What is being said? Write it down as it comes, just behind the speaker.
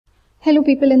Hello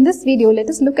people, in this video let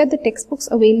us look at the textbooks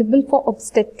available for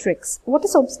obstetrics. What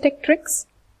is obstetrics?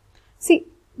 See,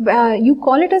 you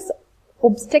call it as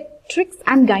obstetrics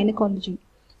and gynecology.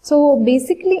 So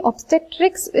basically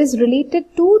obstetrics is related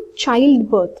to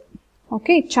childbirth.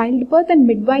 Okay, childbirth and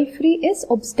midwifery is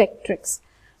obstetrics.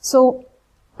 So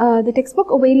the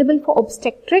textbook available for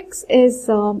obstetrics is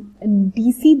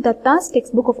DC Datta's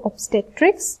textbook of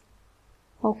obstetrics.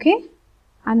 Okay,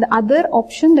 and the other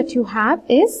option that you have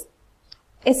is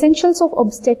Essentials of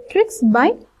Obstetrics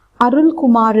by Arul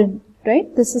Kumaran,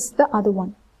 right? This is the other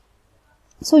one.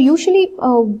 So usually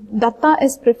Datta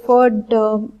is preferred,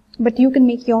 but you can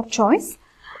make your choice.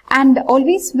 And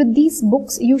always with these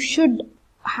books, you should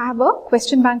have a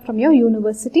question bank from your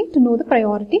university to know the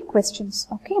priority questions.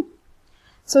 Okay.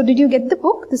 So did you get the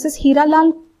book? This is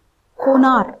Hiralal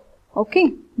Konar.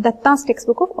 Okay. Datta's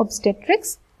textbook of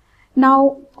obstetrics.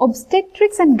 Now,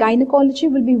 obstetrics and gynecology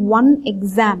will be one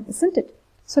exam, isn't it?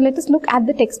 So let us look at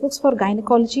the textbooks for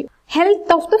gynecology.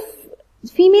 Health of the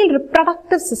female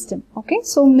reproductive system. Okay,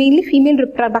 so mainly female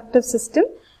reproductive system,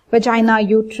 vagina,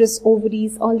 uterus,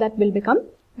 ovaries, all that will become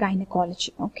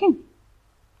gynecology. Okay.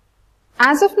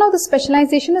 As of now, the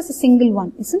specialization is a single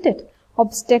one, isn't it?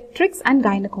 Obstetrics and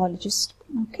gynecologist.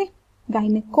 Okay,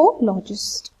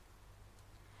 gynecologist.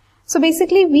 So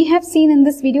basically, we have seen in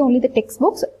this video only the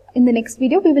textbooks. In the next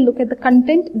video, we will look at the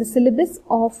content, the syllabus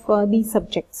of these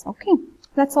subjects. Okay.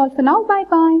 That's all for now.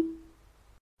 Bye-bye.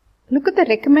 Look at the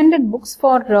recommended books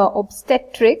for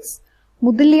obstetrics.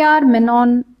 Mudaliar,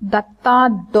 Menon,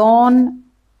 Datta, Dawn,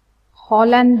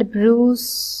 Holland,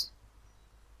 Bruce,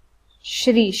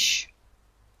 Shirish.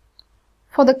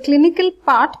 For the clinical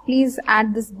part, please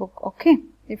add this book. Okay.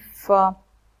 If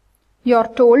you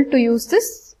are told to use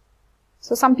this.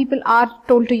 So some people are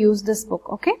told to use this book.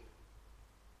 Okay.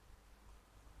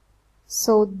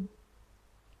 So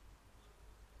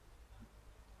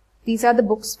these are the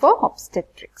books for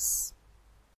obstetrics.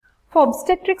 For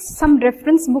obstetrics, some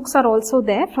reference books are also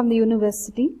there from the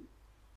university.